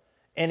devil.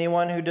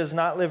 Anyone who does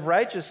not live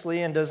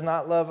righteously and does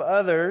not love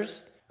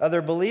others,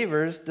 other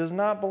believers, does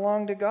not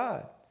belong to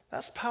God.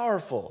 That's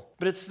powerful,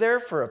 but it's there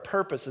for a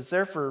purpose. It's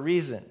there for a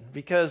reason,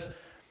 because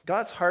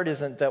God's heart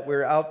isn't that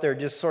we're out there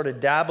just sort of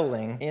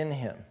dabbling in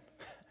him.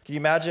 Can you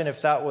imagine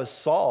if that was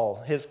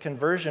Saul? His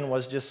conversion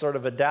was just sort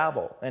of a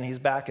dabble, and he's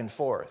back and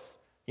forth.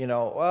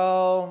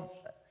 Well,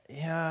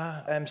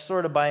 yeah, I'm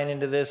sort of buying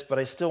into this, but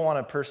I still want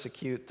to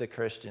persecute the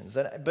Christians.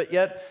 But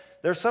yet,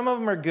 there's some of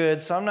them are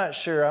good, so I'm not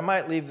sure. I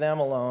might leave them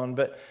alone,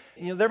 but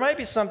there might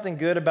be something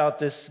good about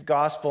this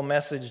gospel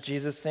message,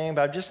 Jesus thing,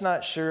 but I'm just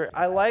not sure.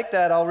 I like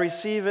that. I'll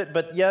receive it,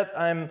 but yet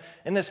I'm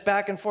in this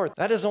back and forth.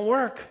 That doesn't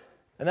work.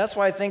 And that's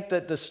why I think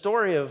that the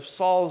story of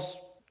Saul's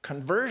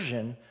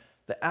conversion,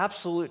 the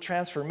absolute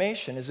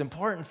transformation, is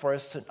important for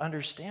us to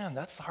understand.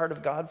 That's the heart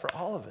of God for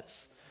all of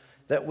us,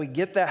 that we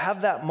get that,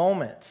 have that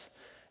moment.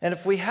 And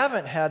if we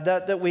haven't had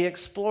that, that we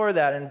explore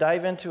that and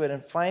dive into it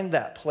and find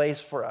that place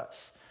for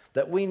us,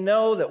 that we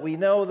know that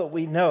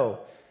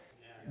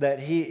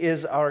he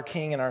is our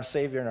King and our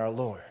Savior and our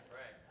Lord.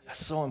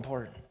 That's so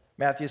important.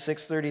 Matthew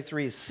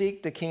 6:33,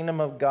 seek the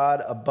kingdom of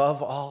God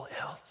above all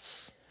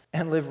else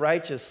and live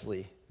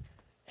righteously.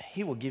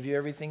 He will give you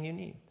everything you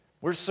need.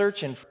 We're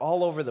searching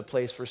all over the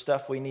place for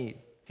stuff we need.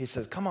 He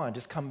says, come on,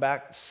 just come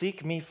back.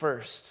 Seek me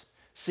first.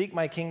 Seek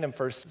my kingdom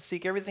first.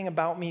 Seek everything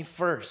about me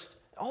first.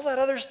 All that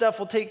other stuff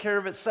will take care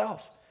of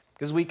itself,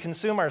 because we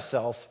consume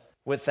ourselves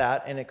with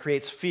that, and it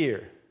creates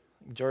fear.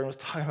 Jordan was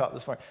talking about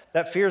this morning.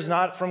 That fear is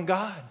not from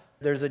God.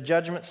 There's a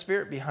judgment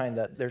spirit behind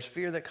that. There's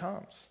fear that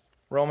comes.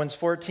 Romans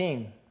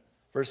 14,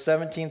 Verse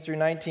 17 through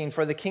 19,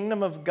 for the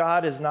kingdom of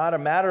God is not a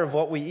matter of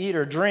what we eat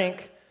or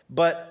drink,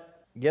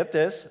 but, get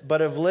this,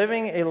 but of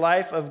living a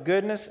life of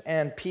goodness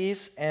and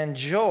peace and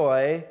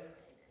joy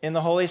in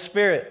the Holy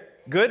Spirit.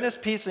 Goodness,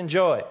 peace, and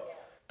joy.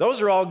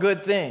 Those are all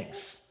good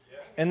things.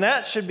 And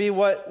that should be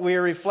what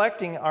we're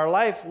reflecting our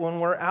life when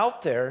we're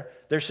out there.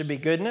 There should be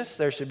goodness,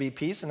 there should be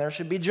peace, and there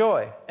should be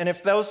joy. And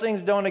if those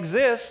things don't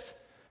exist,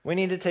 we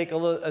need to take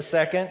a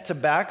second to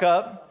back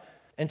up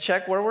and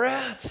check where we're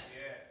at.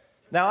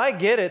 Now, I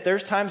get it.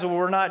 There's times where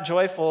we're not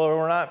joyful or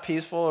we're not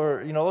peaceful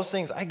or, those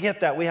things. I get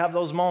that. We have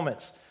those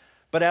moments.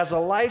 But as a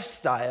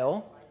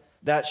lifestyle,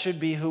 that should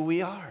be who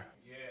we are.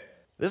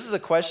 This is a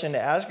question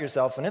to ask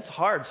yourself, and it's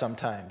hard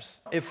sometimes.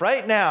 If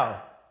right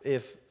now,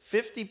 if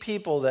 50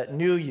 people that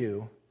knew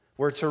you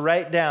were to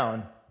write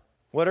down,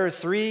 what are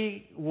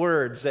 3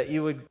 words that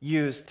you would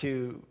use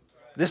to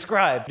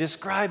describe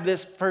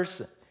this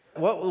person?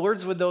 What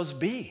words would those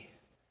be?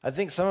 I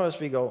think some of us,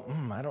 we go,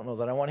 I don't know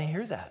that I want to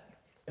hear that.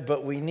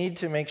 But we need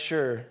to make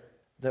sure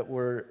that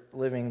we're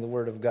living the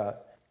Word of God.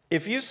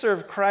 If you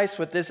serve Christ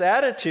with this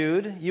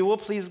attitude, you will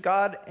please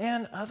God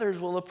and others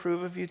will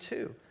approve of you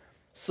too.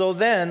 So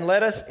then,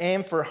 let us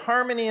aim for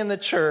harmony in the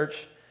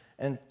church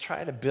and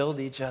try to build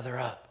each other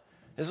up.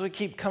 As we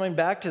keep coming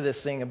back to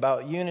this thing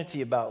about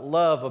unity, about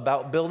love,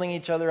 about building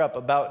each other up,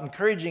 about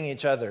encouraging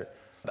each other,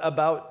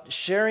 about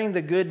sharing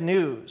the good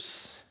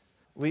news,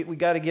 we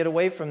got to get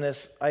away from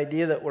this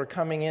idea that we're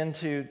coming in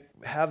to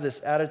have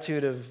this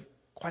attitude of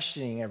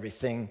questioning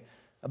everything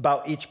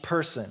about each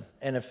person.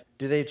 And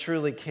do they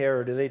truly care,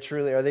 or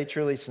are they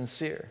truly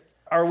sincere?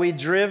 Are we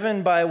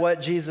driven by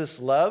what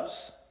Jesus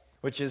loves,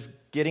 which is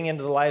getting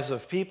into the lives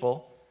of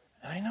people?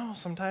 And I know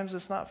sometimes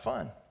it's not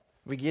fun.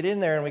 We get in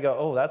there and we go,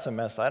 oh, that's a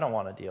mess I don't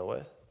want to deal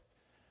with.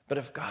 But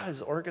if God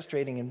is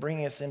orchestrating and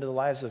bringing us into the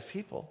lives of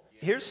people,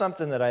 here's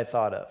something that I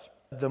thought of.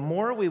 The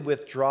more we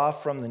withdraw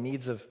from the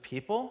needs of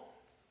people,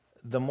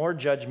 the more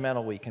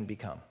judgmental we can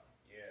become.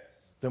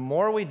 The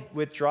more we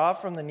withdraw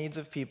from the needs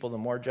of people, the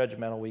more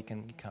judgmental we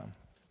can become.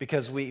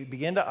 Because we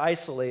begin to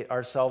isolate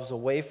ourselves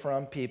away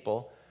from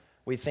people.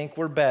 We think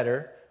we're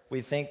better. We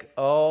think,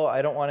 oh,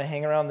 I don't want to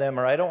hang around them,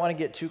 or I don't want to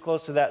get too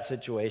close to that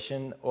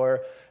situation,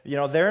 or,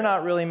 they're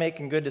not really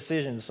making good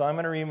decisions, so I'm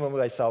going to remove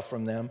myself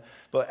from them.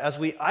 But as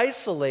we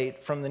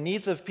isolate from the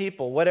needs of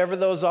people, whatever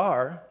those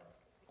are,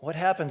 what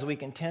happens? We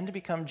can tend to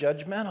become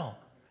judgmental.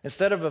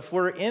 Instead of, if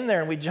we're in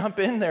there and we jump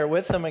in there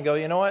with them and go,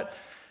 you know what?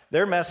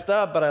 They're messed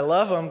up, but I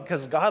love them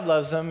because God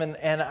loves them, and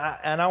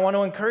I want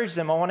to encourage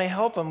them. I want to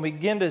help them. We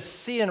begin to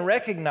see and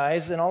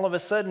recognize, and all of a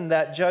sudden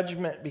that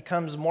judgment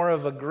becomes more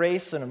of a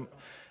grace and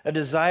a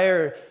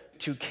desire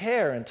to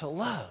care and to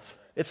love.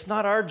 It's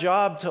not our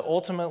job to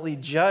ultimately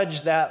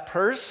judge that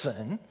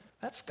person.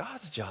 That's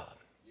God's job.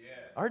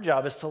 Our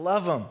job is to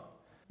love them.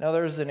 Now,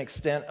 there's an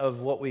extent of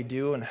what we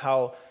do and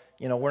how,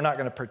 we're not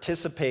going to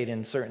participate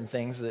in certain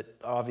things that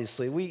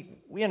obviously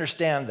we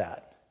understand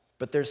that.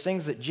 But there's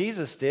things that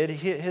Jesus did.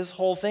 His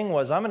whole thing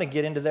was, I'm going to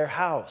get into their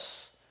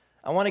house.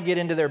 I want to get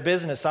into their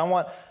business. I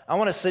want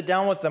to sit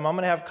down with them. I'm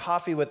going to have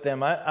coffee with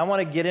them. I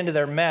want to get into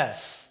their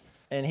mess.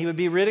 And he would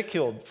be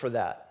ridiculed for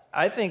that.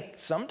 I think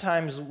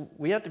sometimes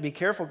we have to be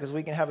careful because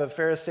we can have a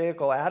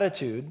Pharisaical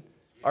attitude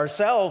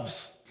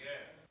ourselves.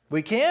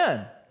 We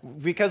can.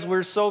 Because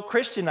we're so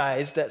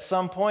Christianized, at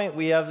some point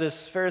we have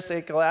this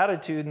Pharisaical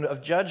attitude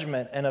of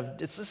judgment. And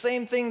it's the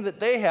same thing that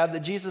they had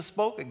that Jesus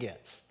spoke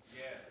against.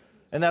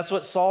 And that's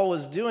what Saul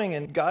was doing,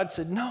 and God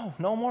said, no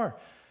more.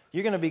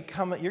 You're going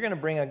to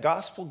bring a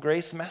gospel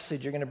grace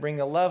message. You're going to bring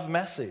a love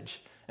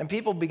message. And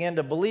people began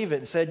to believe it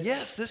and said,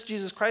 yes, this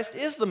Jesus Christ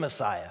is the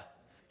Messiah.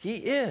 He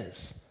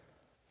is.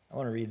 I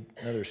want to read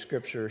another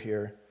scripture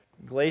here.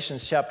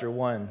 Galatians chapter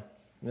 1, and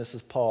this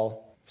is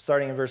Paul,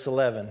 starting in verse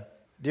 11.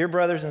 Dear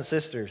brothers and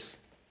sisters,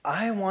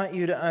 I want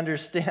you to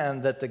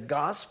understand that the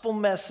gospel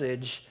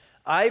message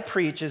I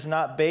preach is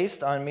not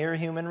based on mere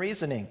human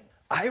reasoning.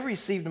 I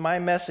received my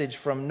message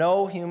from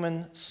no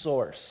human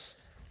source.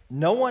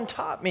 No one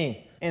taught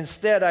me.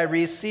 Instead, I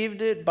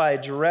received it by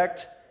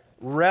direct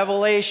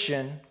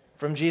revelation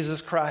from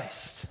Jesus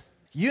Christ.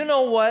 You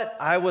know what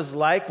I was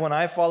like when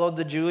I followed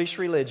the Jewish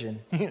religion.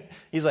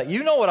 He's like,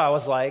 you know what I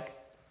was like.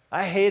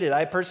 I hated,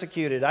 I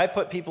persecuted, I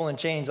put people in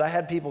chains, I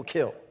had people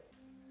killed.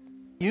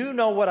 You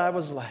know what I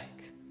was like.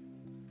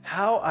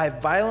 How I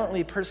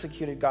violently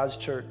persecuted God's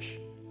church.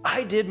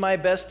 I did my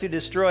best to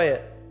destroy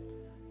it.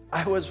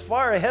 I was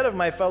far ahead of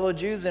my fellow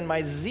Jews in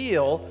my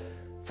zeal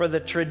for the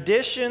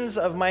traditions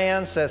of my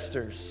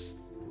ancestors.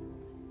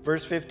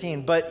 Verse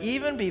 15, but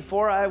even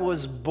before I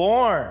was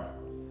born,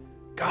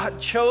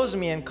 God chose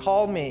me and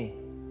called me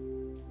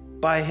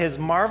by his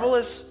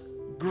marvelous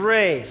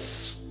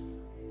grace.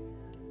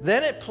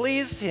 Then it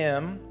pleased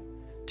him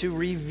to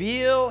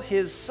reveal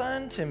his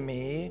Son to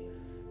me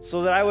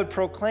so that I would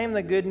proclaim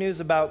the good news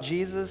about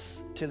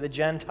Jesus to the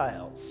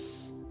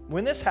Gentiles.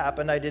 When this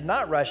happened, I did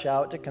not rush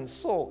out to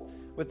consult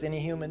with any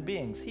human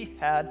beings. He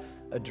had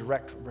a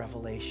direct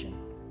revelation.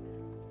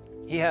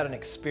 He had an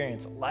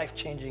experience, a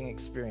life-changing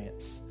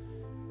experience.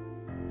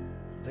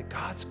 That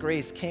God's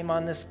grace came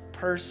on this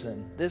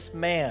person, this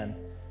man,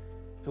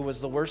 who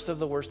was the worst of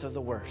the worst of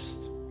the worst.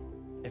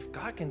 If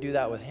God can do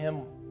that with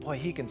him, boy,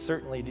 he can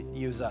certainly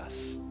use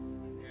us.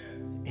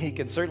 He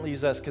can certainly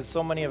use us, because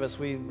so many of us,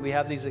 we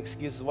have these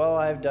excuses. Well,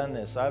 I've done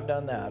this, I've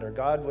done that, or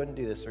God wouldn't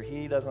do this, or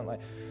he doesn't like.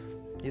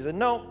 He said,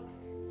 no,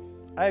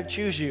 I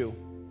choose you.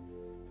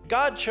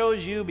 God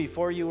chose you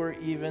before you were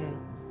even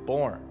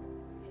born.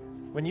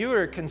 When you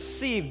were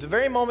conceived, the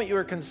very moment you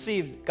were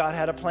conceived, God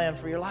had a plan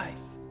for your life.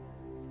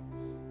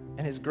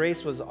 And his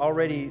grace was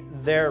already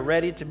there,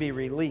 ready to be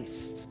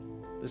released.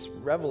 This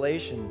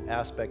revelation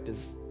aspect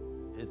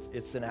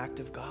it's an act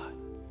of God.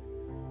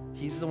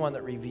 He's the one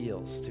that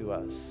reveals to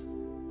us.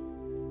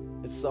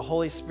 It's the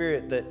Holy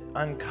Spirit that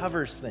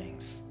uncovers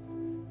things.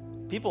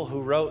 People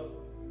who wrote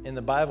in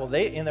the Bible,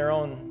 they, in their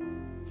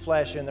own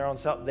flesh, in their own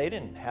self, they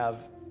didn't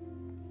have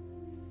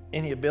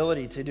any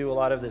ability to do a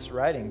lot of this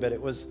writing, but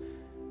it was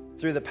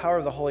through the power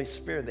of the Holy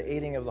Spirit, the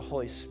aiding of the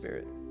Holy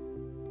Spirit.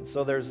 And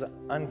so there's an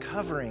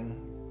uncovering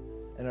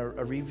and a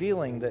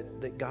revealing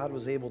that God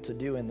was able to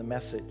do in the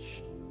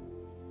message.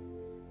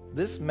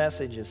 This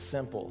message is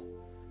simple,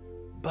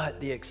 but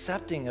the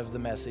accepting of the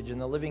message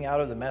and the living out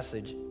of the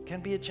message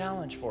can be a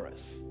challenge for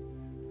us.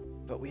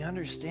 But we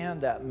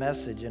understand that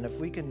message, and if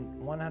we can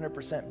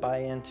 100% buy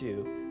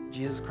into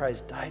Jesus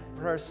Christ died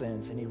for our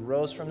sins, and he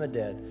rose from the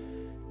dead,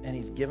 and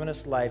he's given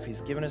us life,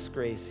 he's given us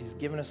grace, he's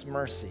given us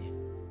mercy.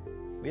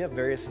 We have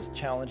various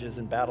challenges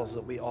and battles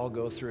that we all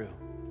go through,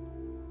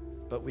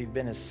 but we've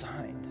been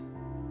assigned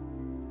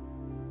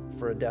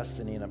for a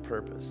destiny and a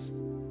purpose.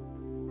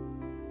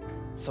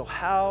 So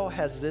how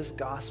has this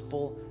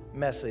gospel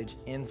message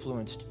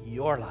influenced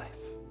your life?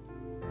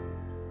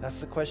 That's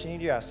the question you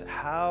need to ask.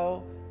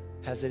 How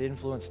has it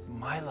influenced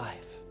my life?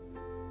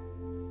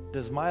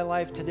 Does my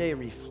life today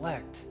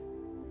reflect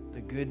the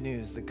good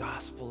news, the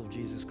gospel of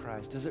Jesus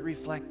Christ? Does it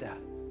reflect that?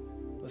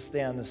 Let's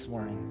stand this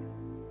morning.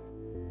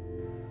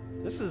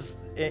 This is,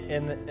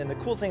 and the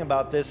cool thing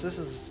about this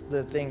is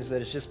the things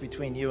that is just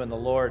between you and the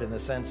Lord, in the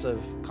sense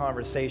of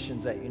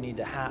conversations that you need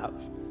to have,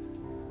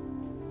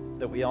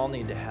 that we all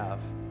need to have.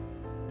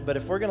 But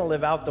if we're going to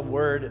live out the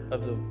word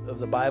of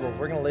the Bible, if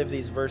we're going to live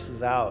these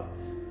verses out,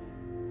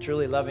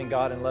 truly loving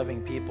God and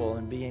loving people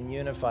and being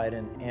unified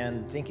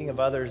and thinking of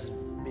others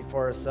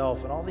before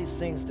ourselves and all these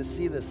things, to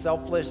see the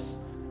selfless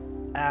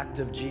act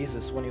of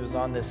Jesus when he was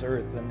on this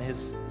earth and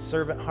his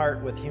servant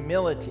heart with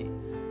humility,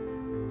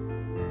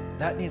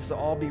 that needs to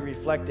all be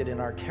reflected in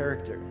our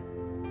character.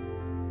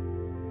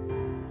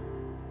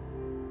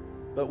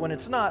 But when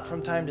it's not,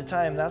 from time to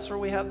time, that's where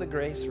we have the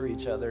grace for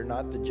each other,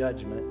 not the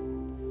judgment.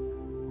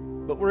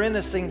 But we're in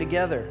this thing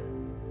together.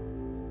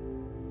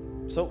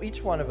 So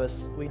each one of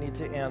us, we need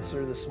to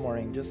answer this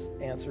morning, just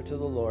answer to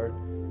the Lord.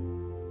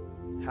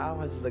 How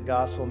has the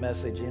gospel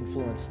message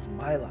influenced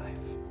my life?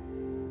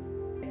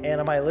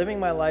 And am I living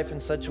my life in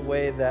such a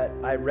way that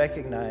I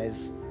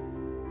recognize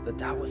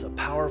that was a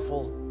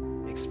powerful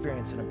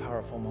experience and a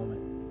powerful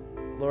moment?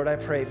 Lord, I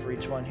pray for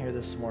each one here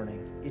this morning.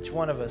 Each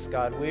one of us,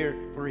 God, we're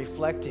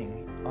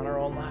reflecting on our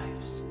own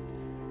lives.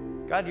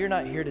 God, you're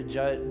not here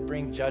to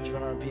bring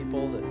judgment on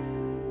people,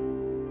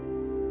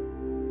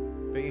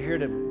 but you're here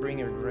to bring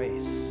your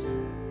grace,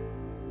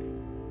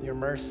 your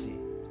mercy,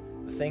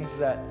 the things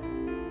that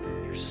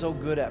you're so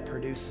good at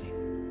producing,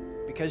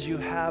 because you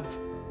have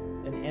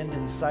an end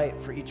in sight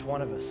for each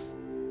one of us.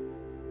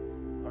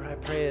 Lord, I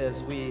pray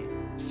as we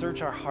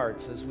search our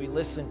hearts, as we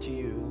listen to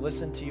you,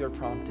 listen to your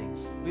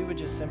promptings, we would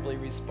just simply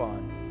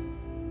respond.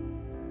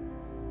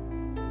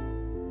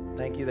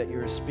 Thank you that you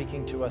are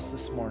speaking to us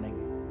this morning.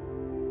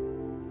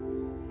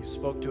 You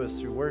spoke to us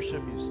through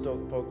worship. You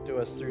spoke to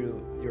us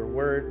through your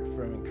word,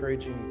 from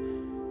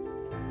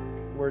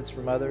encouraging words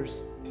from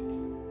others.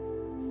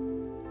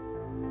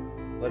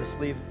 Let us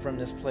leave from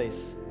this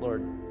place,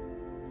 Lord,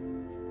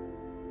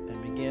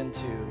 and begin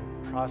to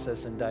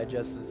process and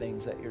digest the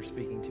things that you're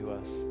speaking to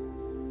us.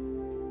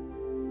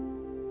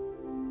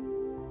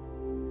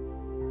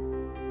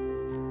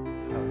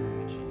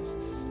 Hallelujah,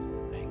 Jesus.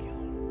 Thank you,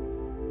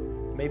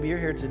 Lord. Maybe you're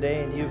here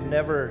today and you've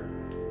never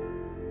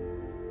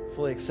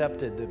fully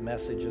accepted the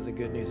message of the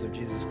good news of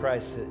Jesus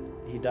Christ, that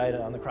he died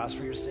on the cross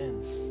for your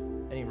sins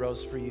and he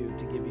rose for you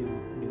to give you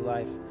new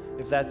life.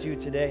 If that's you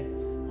today,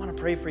 I want to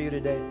pray for you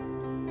today.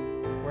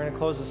 We're going to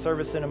close the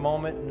service in a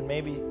moment, and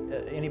maybe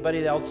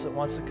anybody else that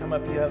wants to come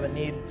up, you have a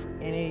need for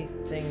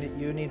anything that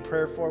you need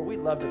prayer for, we'd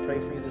love to pray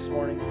for you this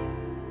morning.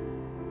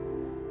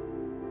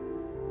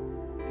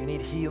 If you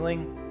need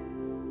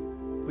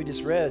healing, we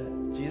just read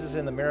Jesus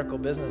in the miracle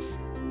business.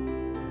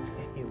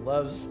 He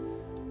loves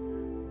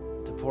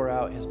to pour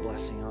out his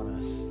blessing on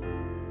us.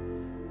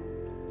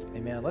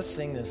 Amen. Let's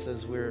sing this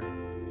as we're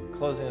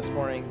closing this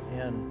morning.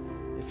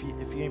 And if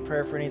you need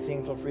prayer for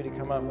anything, feel free to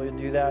come up and we'll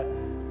do that.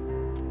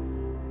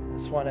 I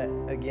just want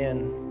to,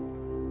 again,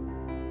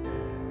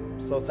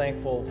 so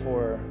thankful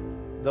for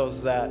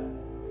those that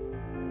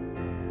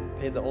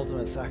paid the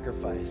ultimate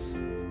sacrifice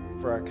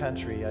for our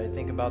country. I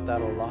think about that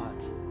a lot.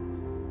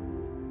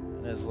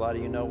 And as a lot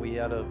of you know, we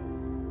had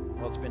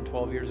it's been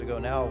 12 years ago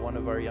now, one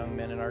of our young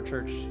men in our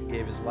church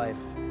gave his life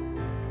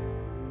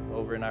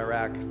over in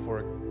Iraq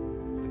for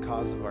the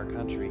cause of our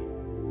country.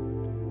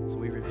 So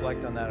we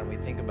reflect on that and we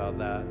think about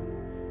that.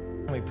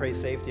 And we pray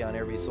safety on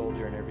every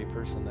soldier and every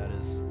person that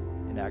is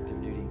in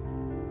active duty.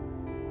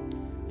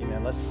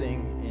 Amen. Let's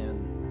sing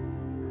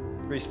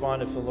and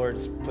respond if the Lord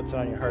puts it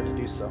on your heart to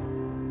do so.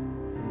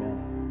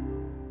 Amen.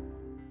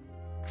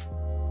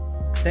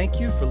 Thank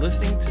you for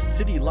listening to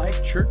City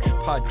Life Church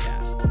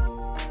Podcast.